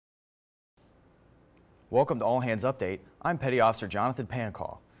Welcome to All Hands Update. I'm Petty Officer Jonathan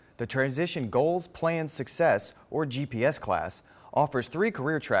Pancall. The Transition Goals, Plans, Success, or GPS class offers 3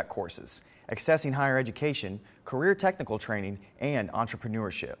 career track courses: Accessing Higher Education, Career Technical Training, and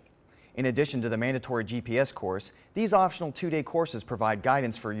Entrepreneurship. In addition to the mandatory GPS course, these optional 2-day courses provide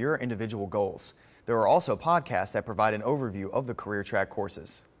guidance for your individual goals. There are also podcasts that provide an overview of the career track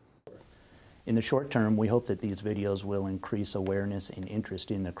courses. In the short term, we hope that these videos will increase awareness and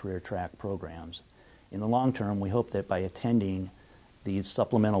interest in the career track programs. In the long term, we hope that by attending these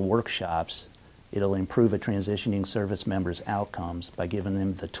supplemental workshops, it'll improve a transitioning service member's outcomes by giving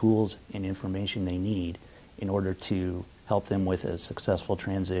them the tools and information they need in order to help them with a successful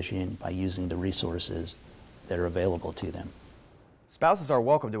transition by using the resources that are available to them. Spouses are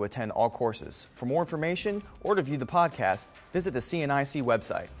welcome to attend all courses. For more information or to view the podcast, visit the CNIC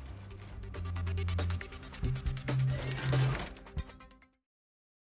website.